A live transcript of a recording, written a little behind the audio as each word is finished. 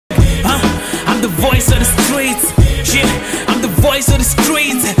voice of the streets. Yeah, I'm the voice of the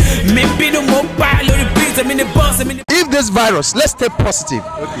streets. Maybe no mobile or the beats. I'm in the bus. If this virus, let's stay positive.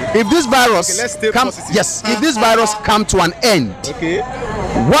 Okay. If this virus let's stay positive. Yes, if this virus come to an end, okay,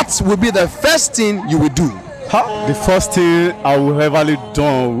 what will be the first thing you will do? The first thing I will ever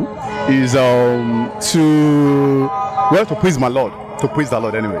do is to praise my Lord. To praise the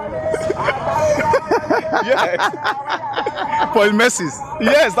Lord anyway. Yes. For his mercies.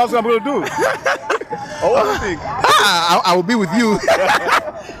 Yes, that's what I'm going to do. What do you think? I will be with you.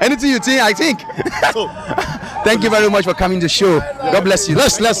 Anything you think, I think. So, thank you very much for coming to the show. God bless you.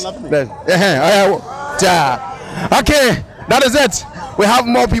 Let's. Okay, that is it. We have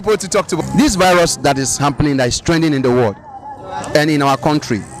more people to talk to. This virus that is happening, that is trending in the world and in our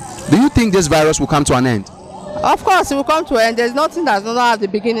country, do you think this virus will come to an end? Of course, it will come to an end. There's nothing that does not have the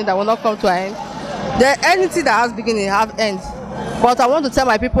beginning that will not come to an end. Anything that has beginning have end. But I want to tell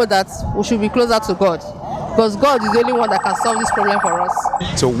my people that we should be closer to God, because God is the only one that can solve this problem for us.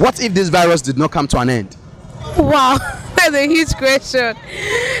 So what if this virus did not come to an end? Wow, that's a huge question.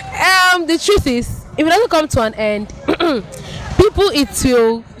 The truth is, if it doesn't come to an end, people, it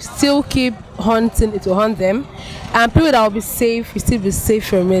will still keep hunting, it will hunt them, and people that will be safe will still be safe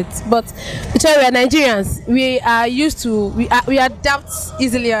from it. But because we are Nigerians, we are used to, we adapt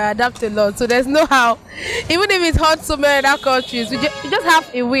easily, or adapt a lot, so there's no how, even if it hurts so many other countries, we just have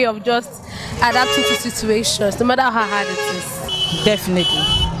a way of just adapting to situations, no matter how hard it is.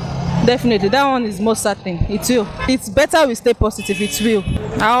 Definitely, that one is most certain. It will. It's better we stay positive. It will.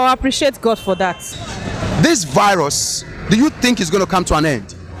 I'll appreciate God for that. This virus, do you think it's going to come to an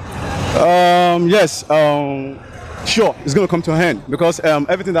end? Yes. Sure, it's going to come to an end, because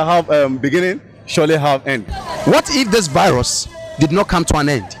everything that have beginning surely have end. What if this virus did not come to an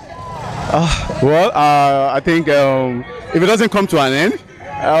end? I think if it doesn't come to an end,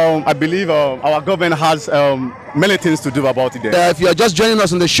 I believe our government has many things to do about it. If you are just joining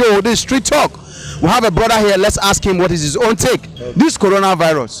us on the show, this is Street Talk. We have a brother here. Let's ask him what is his own take. This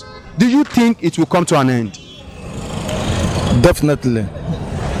coronavirus, do you think it will come to an end? Definitely,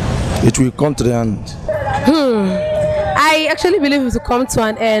 it will come to the end. I actually believe it will come to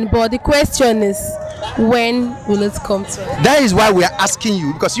an end, but the question is, when will it come to an end? That is why we are asking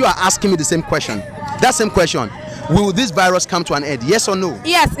you, because you are asking me the same question. That same question. Will this virus come to an end? Yes or no?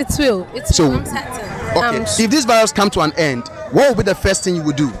 Yes, it will. It's so, I'm certain. Okay. If this virus come to an end, what will be the first thing you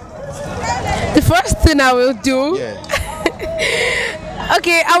will do? The first thing I will do? Yeah.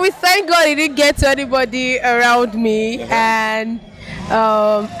 Okay, I will thank God it didn't get to anybody around me, and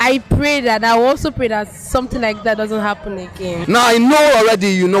I pray that, I also pray that something like that doesn't happen again. Now I know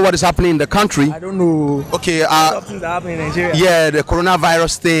already you know what is happening in the country. I don't know. Okay, something that happened in Nigeria. Yeah, the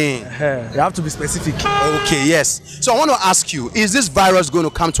coronavirus thing. You have to be specific. Okay, yes. So I want to ask you, is this virus going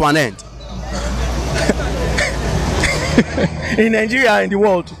to come to an end? In Nigeria, in the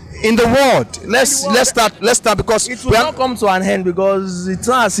world. In the world. Let's start because it will not come to an end, because it's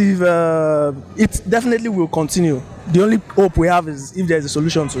not as if it definitely will continue. The only hope we have is if there's a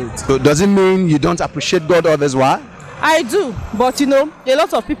solution to it. So does it mean you don't appreciate God, others? Why? I do, but you know, a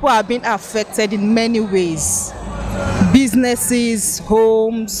lot of people are being affected in many ways. Businesses,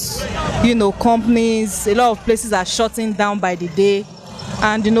 homes, you know, companies, a lot of places are shutting down by the day.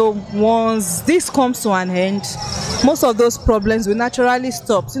 And you know, once this comes to an end, most of those problems will naturally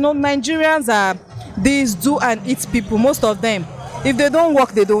stop. You know, Nigerians are these do and eat people, most of them. If they don't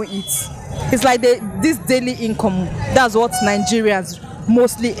work, they don't eat. It's like this daily income, that's what Nigerians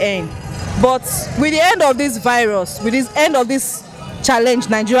mostly earn. But with the end of this virus, with the end of this challenge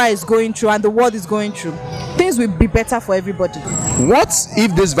Nigeria is going through and the world is going through, things will be better for everybody. What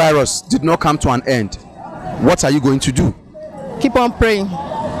if this virus did not come to an end? What are you going to do? Keep on praying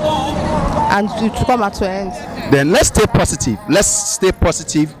and to come to an end. Then let's stay positive. Let's stay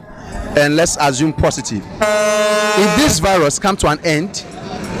positive and let's assume positive. If this virus come to an end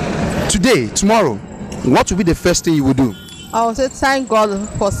today, tomorrow, what will be the first thing you will do? I will say thank God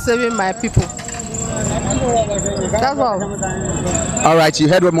for saving my people. That's all. All right, you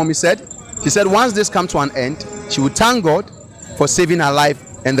heard what mommy said? She said once this come to an end, she would thank God for saving her life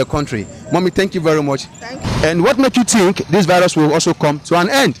and the country. Mommy, thank you very much. Thank you. And what makes you think this virus will also come to an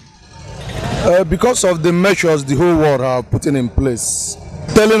end? Because of the measures the whole world are putting in place,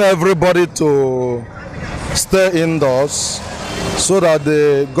 telling everybody to stay indoors so that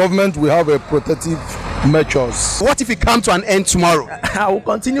the government will have a protective measures. What if it comes to an end tomorrow? I will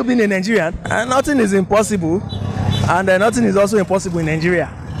continue being a Nigerian, and nothing is impossible, and nothing is also impossible in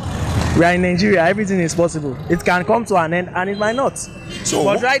Nigeria. We are in Nigeria, everything is possible. It can come to an end and it might not. So,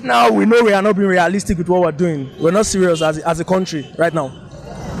 but right now we know we are not being realistic with what we're doing. We're not serious as a country right now.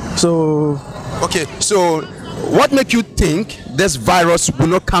 So Okay, so what make you think this virus will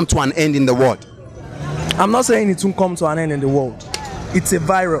not come to an end in the world? I'm not saying it won't come to an end in the world. It's a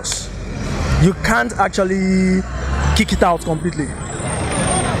virus. You can't actually kick it out completely.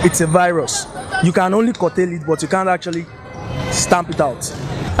 It's a virus. You can only curtail it, but you can't actually stamp it out.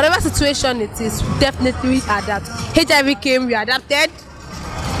 Whatever situation it is, definitely we adapt. HIV came, we adapted.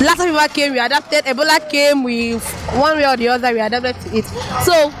 Lassa fever came, we adapted. Ebola came, we one way or the other we adapted to it.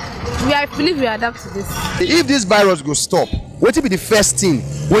 So I believe we adapt to this. If this virus go stop, what will be the first thing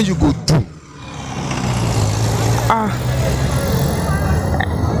when you go do?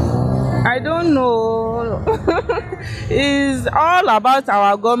 I don't know. It's all about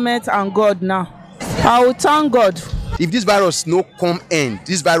our government and God now. I will thank God. If this virus no come end,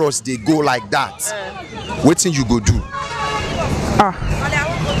 this virus they go like that, what thing you go do?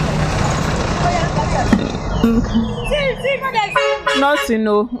 Nothing,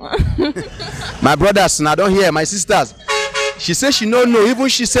 no. My brothers, now don't hear. My sisters, she says she no know. Even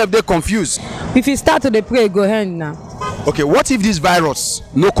she self they confused. If you start to pray, go end now. Okay, what if this virus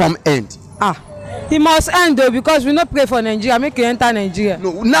no come end? It must end though, because we not pray for Nigeria. Make you enter Nigeria.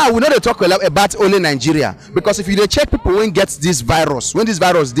 No, now we know they talk about only Nigeria, because if you dey check people when get this virus, when this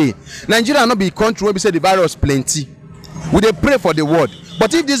virus dey, Nigeria not be country where we say the virus plenty. We dey pray for the world,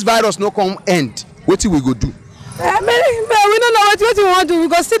 but if this virus no come end, what we go do? We don't know what we want to do. We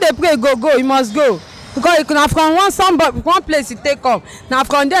go still dey pray, go. You must go, because you can from one place you take come. Now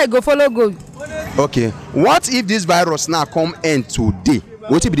from there you go follow go. Okay, what if this virus now come end today?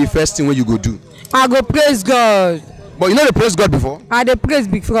 What will be the first thing when you go do? I go praise God. But you know they praise God before? I dey praise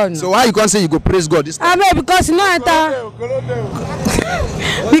before. No. So why you can't say you go praise God this time? Because you know enter.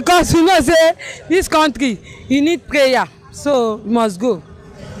 Because you know say this country you need prayer, so you must go.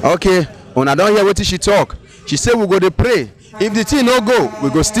 Okay, when I don't hear what she talk, she say we go to pray. If the thing no go, we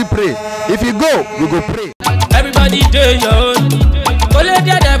go still pray. If you go, we go pray. Everybody do your own. Only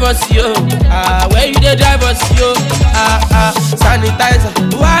they divorce you. Where you they divorce you? Sanitizer.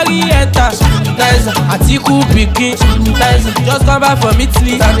 Wari enter. Sanitizer. Atiku begin. Sanitizer. Just come back from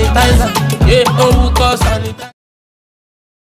Italy. Sanitizer. Yeah, oh, sanitizer.